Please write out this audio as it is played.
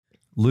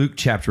Luke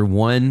chapter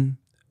 1,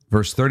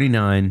 verse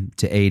 39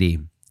 to 80.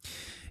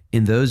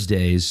 In those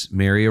days,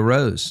 Mary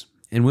arose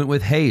and went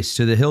with haste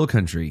to the hill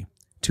country,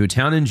 to a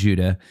town in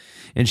Judah,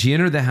 and she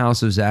entered the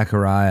house of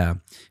Zechariah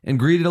and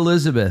greeted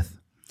Elizabeth.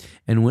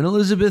 And when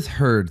Elizabeth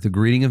heard the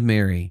greeting of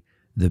Mary,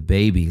 the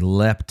baby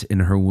leapt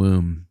in her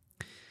womb.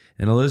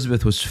 And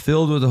Elizabeth was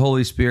filled with the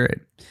Holy Spirit,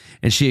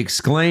 and she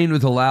exclaimed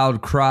with a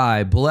loud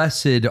cry,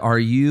 "Blessed are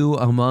you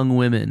among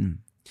women,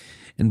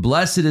 and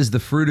blessed is the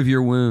fruit of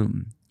your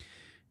womb.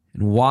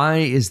 And why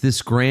is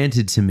this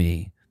granted to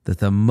me, that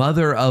the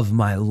mother of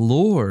my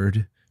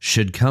Lord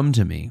should come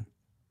to me?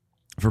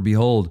 For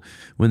behold,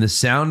 when the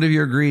sound of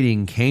your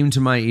greeting came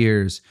to my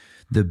ears,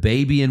 the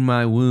baby in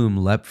my womb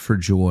leapt for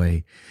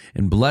joy.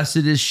 And blessed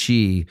is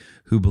she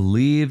who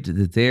believed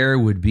that there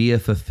would be a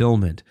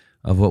fulfillment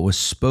of what was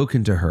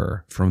spoken to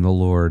her from the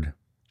Lord."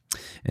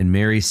 And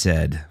Mary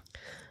said,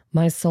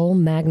 My soul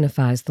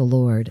magnifies the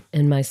Lord,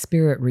 and my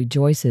spirit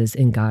rejoices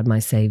in God my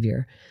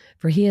Savior.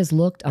 For he has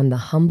looked on the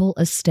humble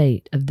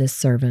estate of this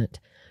servant.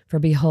 For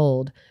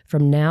behold,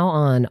 from now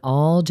on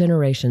all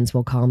generations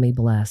will call me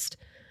blessed.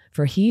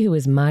 For he who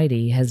is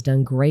mighty has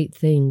done great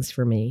things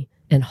for me,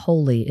 and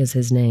holy is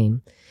his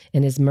name.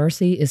 And his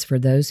mercy is for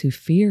those who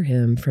fear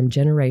him from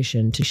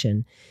generation to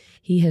generation.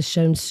 He has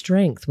shown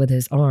strength with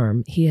his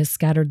arm. He has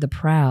scattered the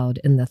proud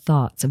in the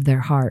thoughts of their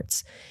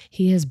hearts.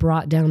 He has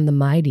brought down the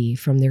mighty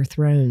from their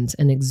thrones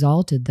and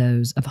exalted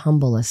those of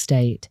humble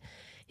estate.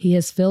 He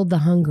has filled the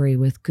hungry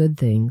with good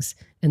things,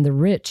 and the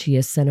rich he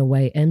has sent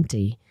away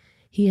empty.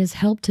 He has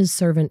helped his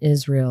servant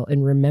Israel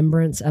in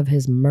remembrance of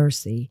his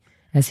mercy,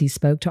 as he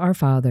spoke to our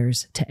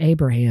fathers, to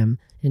Abraham,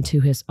 and to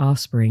his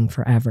offspring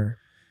forever.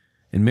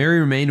 And Mary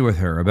remained with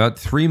her about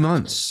 3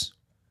 months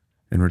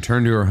and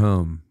returned to her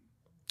home.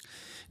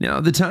 Now,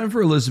 the time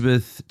for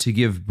Elizabeth to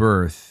give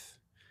birth,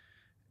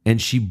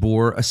 and she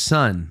bore a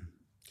son.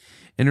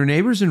 And her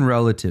neighbors and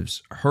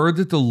relatives heard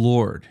that the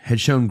Lord had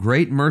shown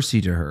great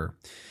mercy to her,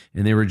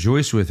 and they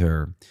rejoiced with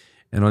her.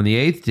 And on the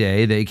 8th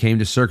day, they came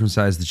to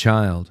circumcise the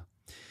child.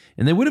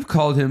 And they would have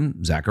called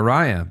him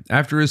Zechariah,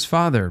 after his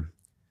father.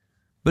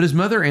 But his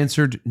mother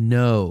answered,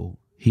 "No,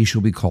 he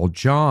shall be called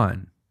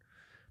John."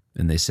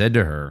 And they said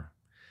to her,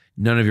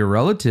 "None of your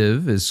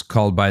relative is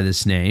called by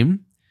this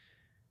name."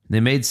 They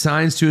made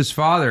signs to his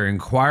father,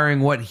 inquiring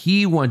what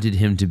he wanted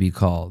him to be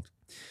called.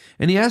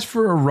 And he asked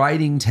for a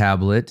writing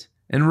tablet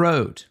and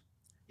wrote,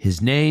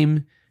 "His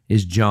name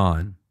is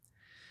John."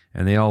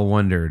 And they all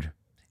wondered.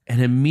 And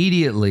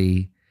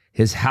immediately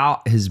his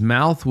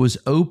mouth was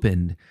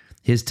opened,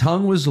 his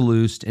tongue was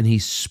loosed, and he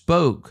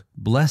spoke,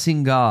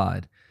 blessing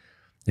God.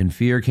 And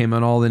fear came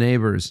on all the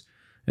neighbors.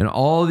 And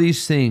all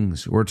these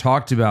things were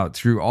talked about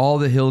through all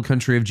the hill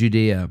country of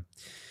Judea.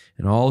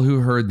 And all who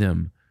heard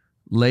them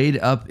laid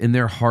up in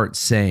their hearts,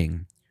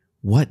 saying,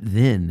 "What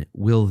then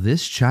will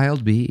this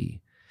child be?"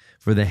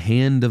 For the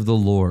hand of the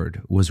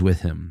Lord was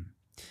with him.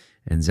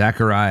 And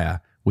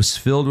Zechariah was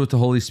filled with the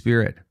Holy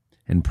Spirit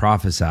and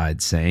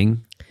prophesied,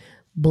 saying,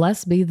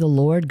 Blessed be the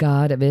Lord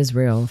God of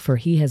Israel, for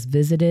he has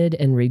visited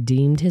and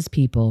redeemed his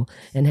people,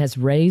 and has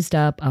raised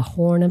up a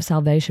horn of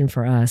salvation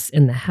for us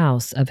in the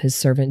house of his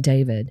servant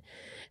David,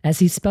 as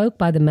he spoke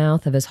by the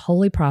mouth of his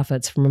holy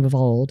prophets from of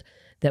old,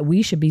 that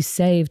we should be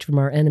saved from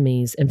our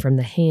enemies and from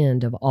the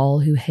hand of all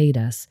who hate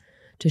us,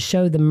 to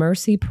show the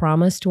mercy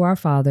promised to our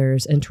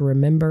fathers and to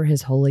remember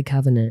his holy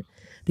covenant,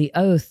 the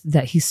oath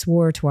that he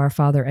swore to our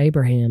father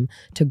Abraham,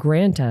 to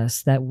grant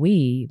us that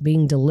we,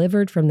 being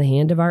delivered from the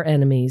hand of our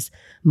enemies,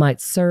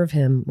 might serve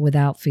him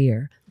without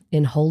fear,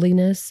 in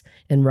holiness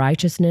and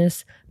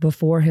righteousness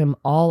before him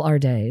all our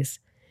days.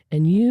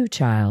 And you,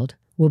 child,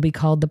 will be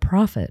called the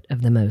prophet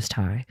of the Most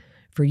High,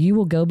 for you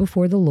will go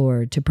before the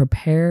Lord to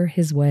prepare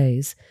his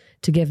ways,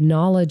 to give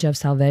knowledge of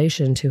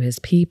salvation to his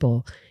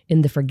people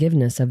in the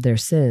forgiveness of their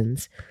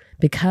sins,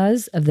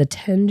 because of the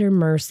tender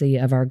mercy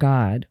of our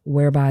God,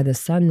 whereby the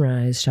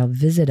sunrise shall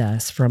visit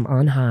us from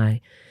on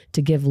high,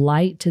 to give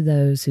light to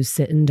those who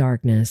sit in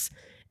darkness,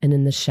 and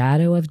in the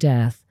shadow of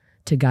death,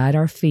 to guide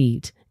our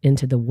feet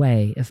into the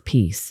way of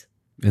peace.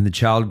 And the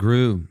child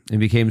grew and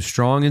became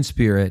strong in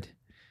spirit,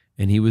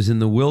 and he was in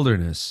the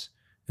wilderness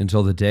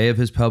until the day of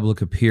his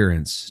public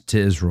appearance to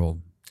Israel.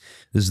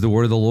 This is the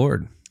word of the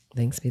Lord.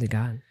 Thanks be to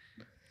God.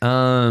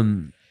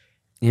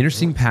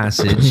 Interesting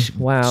passage.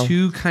 Wow.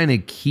 Two kind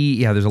of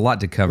key. Yeah, there's a lot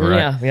to cover.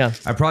 Yeah.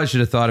 I probably should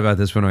have thought about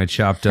this when I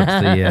chopped up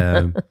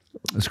the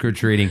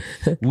scripture reading.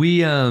 We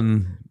had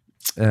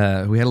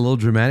a little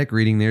dramatic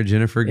reading there,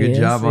 Jennifer. Good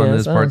job on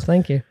those parts.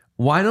 Thank you.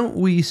 Why don't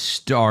we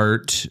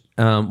start?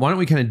 Why don't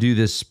we kind of do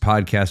this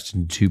podcast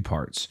in 2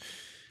 parts?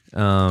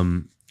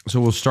 So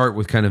we'll start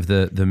with kind of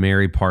the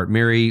Mary part.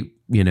 Mary,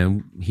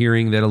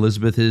 hearing that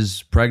Elizabeth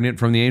is pregnant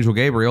from the angel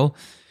Gabriel,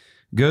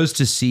 goes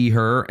to see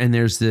her, and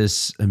there's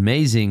this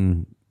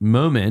amazing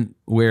moment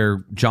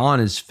where John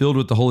is filled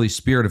with the Holy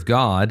Spirit of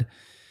God.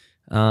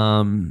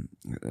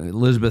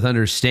 Elizabeth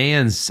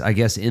understands, I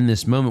guess, in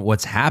this moment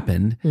what's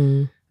happened.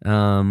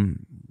 And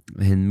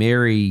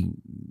Mary,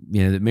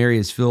 that Mary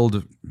is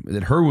filled,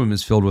 that her womb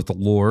is filled with the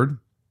Lord.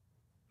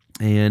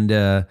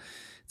 And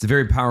It's a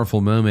very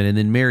powerful moment. And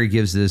then Mary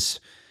gives this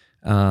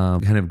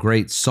kind of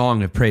great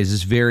song of praise,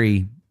 this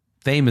very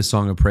famous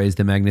song of praise,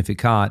 the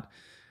Magnificat.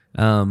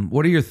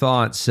 What are your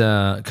thoughts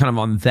kind of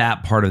on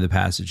that part of the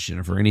passage,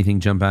 Jennifer? Anything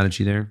jump out at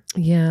you there?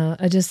 Yeah,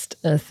 I just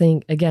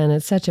think, again,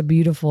 it's such a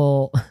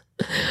beautiful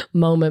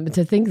moment, but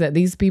to think that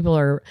these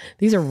are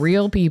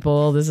real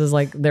people. This is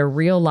like their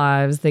real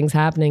lives, things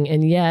happening.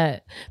 And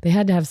yet they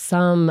had to have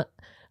some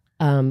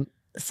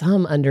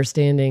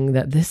understanding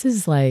that this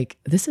is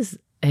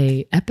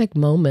a epic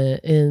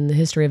moment in the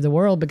history of the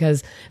world,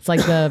 because it's like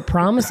the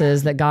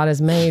promises that God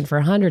has made for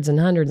hundreds and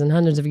hundreds and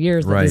hundreds of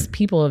years that these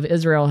people of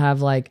Israel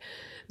have like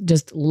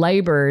just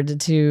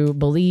labored to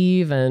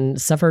believe and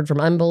suffered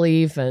from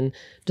unbelief and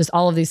just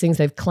all of these things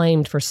they've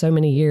claimed for so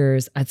many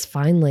years. It's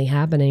finally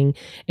happening.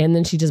 And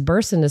then she just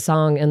bursts into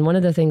song. And one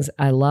of the things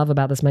I love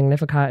about this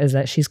Magnificat is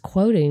that she's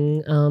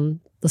quoting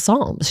the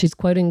Psalms. She's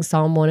quoting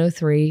Psalm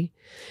 103.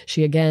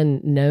 She again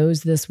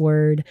knows this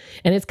word,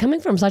 and it's coming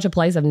from such a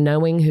place of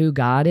knowing who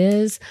God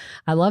is.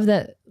 I love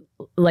that,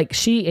 like,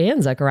 she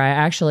and Zechariah,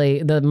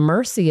 actually, the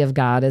mercy of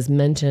God is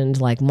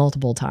mentioned like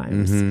multiple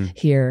times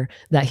here,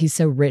 that he's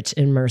so rich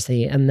in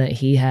mercy, and that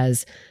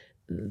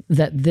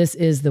that this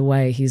is the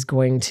way he's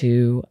going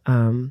to,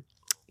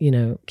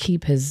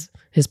 keep his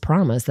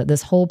promise, that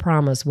this whole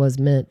promise was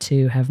meant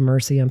to have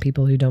mercy on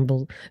people who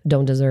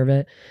don't deserve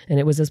it. And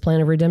it was his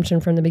plan of redemption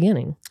from the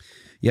beginning.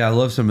 Yeah, I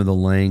love some of the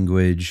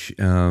language.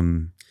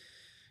 What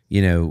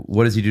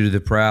does he do to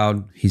the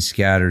proud? He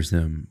scatters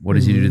them. What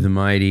does he do to the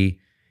mighty?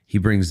 He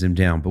brings them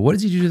down. But what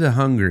does he do to the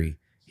hungry?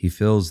 He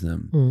fills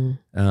them.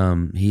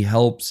 He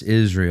helps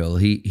Israel.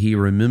 He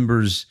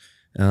remembers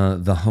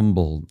the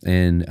humble.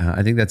 And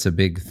I think that's a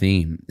big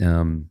theme. I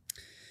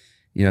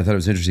thought it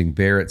was interesting.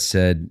 Barrett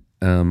said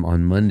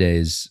on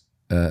Mondays,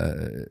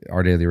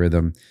 Our Daily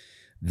Rhythm,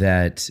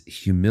 that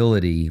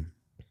humility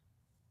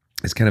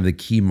is kind of the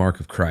key mark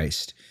of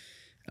Christ.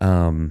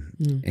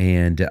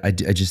 And I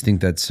just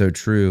think that's so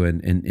true.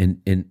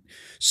 And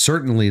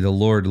certainly the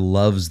Lord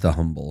loves the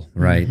humble,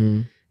 right?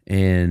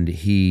 And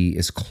he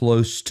is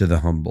close to the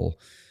humble,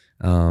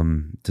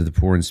 to the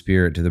poor in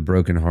spirit, to the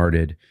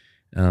brokenhearted.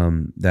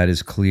 That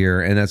is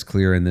clear. And that's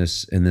clear in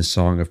this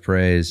song of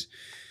praise.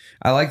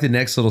 I like the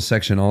next little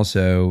section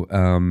also.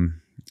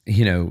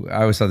 I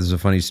always thought this was a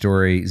funny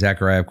story.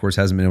 Zechariah, of course,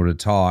 hasn't been able to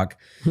talk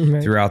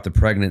throughout the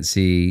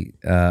pregnancy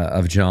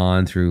of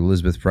John, through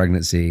Elizabeth's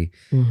pregnancy.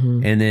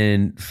 And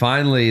then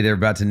finally they're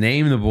about to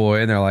name the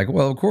boy, and they're like,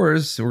 well, of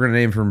course, we're going to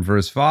name him for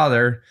his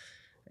father.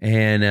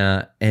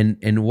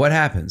 And what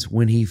happens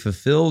when he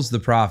fulfills the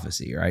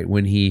prophecy, right?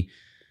 When he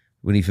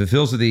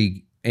fulfills what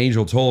the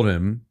angel told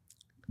him,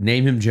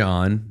 name him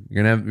John.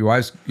 You're going to have your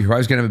wife's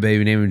going to have a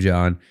baby, name him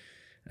John.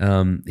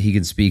 He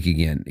can speak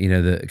again.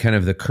 The kind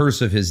of the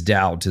curse of his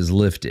doubt is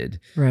lifted.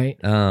 Right.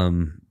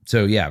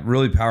 So yeah,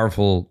 really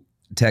powerful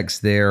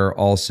text there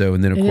also.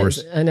 And then of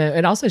course, I know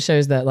it also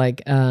shows that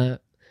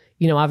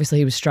obviously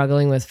he was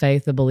struggling with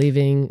faith, the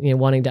believing,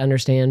 wanting to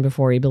understand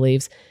before he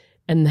believes,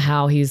 and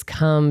how he's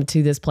come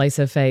to this place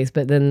of faith.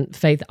 But then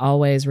faith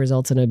always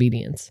results in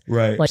obedience.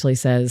 Right. Actually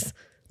says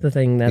the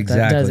thing that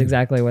does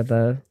exactly what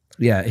the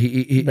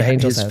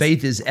his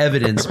faith is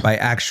evidenced by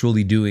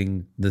actually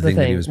doing the thing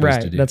that he was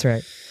supposed to do. That's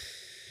right.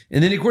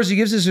 And then, of course, he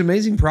gives this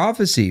amazing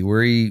prophecy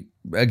where he,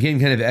 again,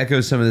 kind of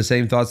echoes some of the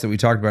same thoughts that we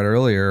talked about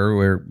earlier,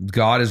 where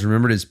God has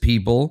remembered his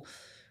people.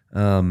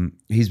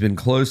 He's been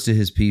close to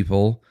his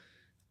people.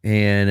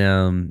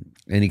 And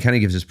he kind of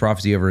gives this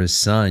prophecy over his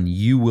son.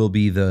 You will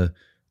be the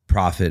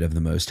prophet of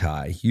the Most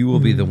High. You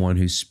will be the one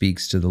who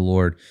speaks to the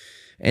Lord.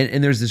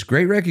 And there's this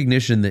great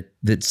recognition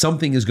that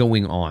something is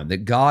going on,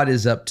 that God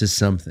is up to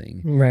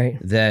something. Right.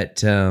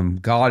 That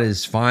God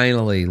is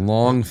finally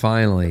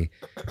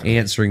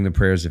answering the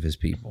prayers of his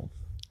people.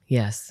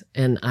 Yes.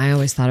 And I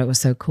always thought it was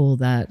so cool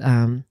that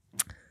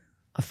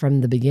from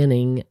the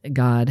beginning,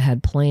 God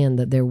had planned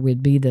that there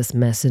would be this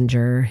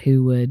messenger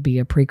who would be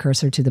a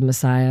precursor to the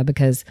Messiah,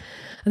 because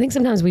I think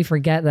sometimes we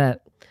forget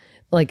that,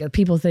 like,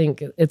 people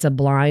think it's a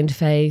blind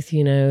faith,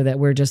 that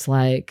we're just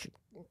like,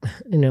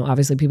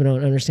 obviously people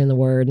don't understand the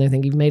word and they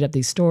think you've made up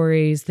these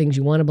stories, things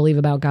you want to believe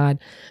about God.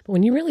 But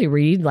when you really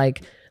read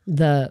like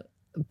the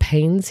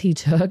pains he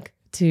took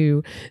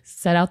to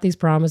set out these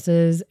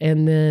promises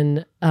and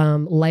then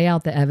lay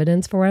out the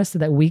evidence for us so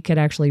that we could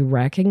actually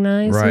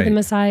recognize who the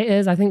Messiah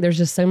is, I think there's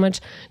just so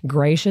much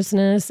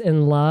graciousness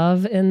and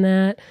love in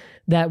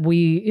that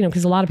we,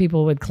 because a lot of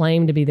people would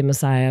claim to be the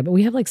Messiah, but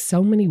we have like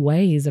so many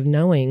ways of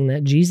knowing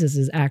that Jesus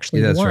is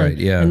actually the one. Right,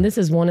 yeah. And this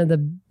is one of the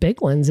big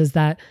ones, is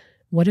that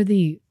what are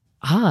the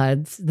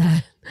odds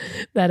that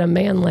a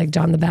man like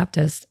John the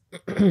Baptist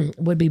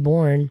would be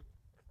born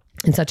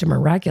in such a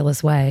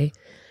miraculous way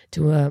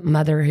to a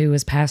mother who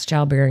was past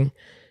childbearing,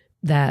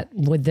 that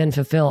would then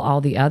fulfill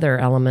all the other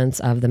elements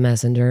of the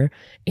messenger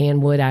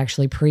and would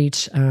actually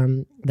preach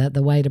that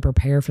the way to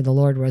prepare for the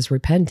Lord was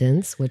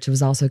repentance, which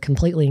was also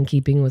completely in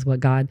keeping with what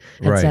God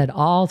had said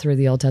all through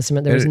the Old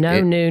Testament. There was no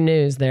new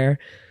news there.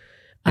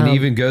 And he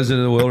even goes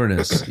into the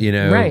wilderness,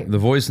 Right. The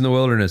voice in the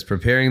wilderness,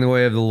 preparing the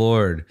way of the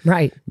Lord.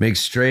 Right. Make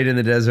straight in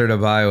the desert a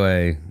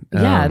byway.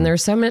 Yeah. And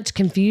there's so much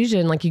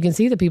confusion. Like you can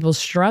see the people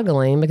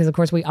struggling because, of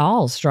course, we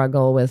all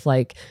struggle with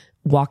like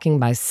walking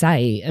by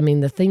sight. I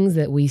mean, the things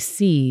that we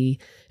see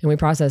and we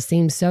process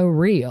seem so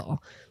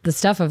real. The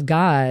stuff of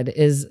God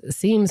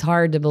seems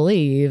hard to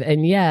believe.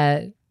 And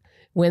yet,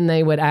 when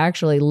they would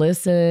actually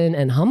listen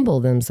and humble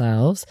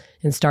themselves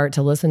and start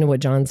to listen to what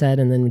John said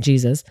and then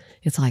Jesus,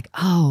 it's like,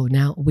 oh,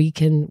 now we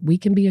can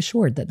be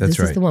assured that this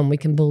is the one. We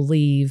can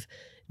believe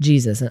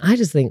Jesus. And I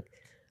just think,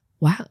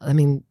 wow, I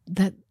mean,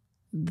 that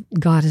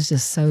God is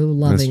just so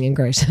loving and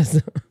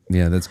gracious.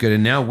 Yeah, that's good.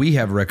 And now we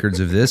have records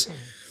of this.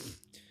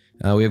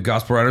 We have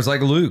gospel writers like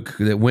Luke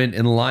that went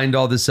and lined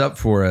all this up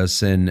for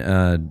us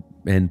and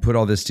put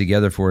all this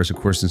together for us, of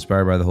course,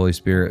 inspired by the Holy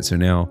Spirit. So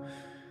now,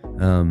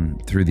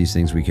 through these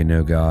things, we can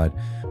know God.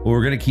 Well,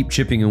 we're going to keep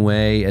chipping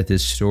away at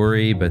this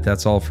story, but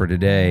that's all for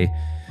today.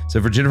 So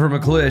for Jennifer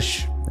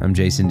McClish, I'm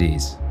Jason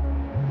Dees.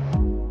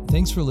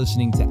 Thanks for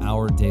listening to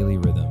Our Daily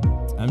Rhythm.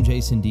 I'm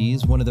Jason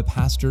Dees, one of the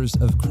pastors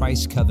of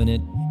Christ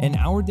Covenant, and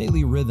Our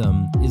Daily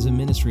Rhythm is a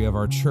ministry of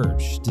our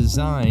church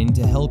designed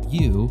to help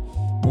you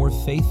more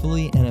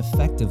faithfully and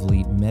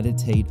effectively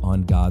meditate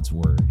on God's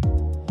Word.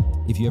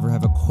 If you ever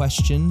have a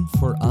question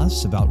for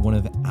us about one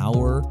of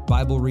our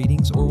Bible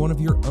readings or one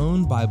of your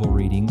own Bible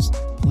readings,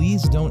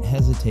 please don't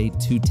hesitate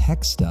to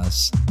text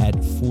us at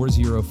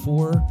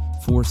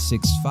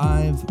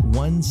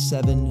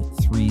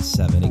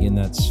 404-465-1737. Again,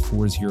 that's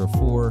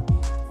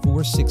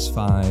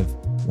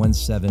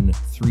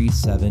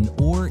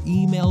 404-465-1737, or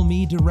email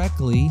me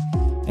directly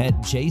at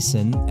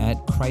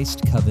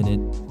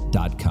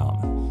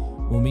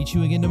jason@christcovenant.com. We'll meet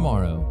you again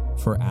tomorrow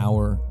for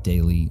Our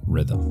Daily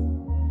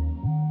Rhythm.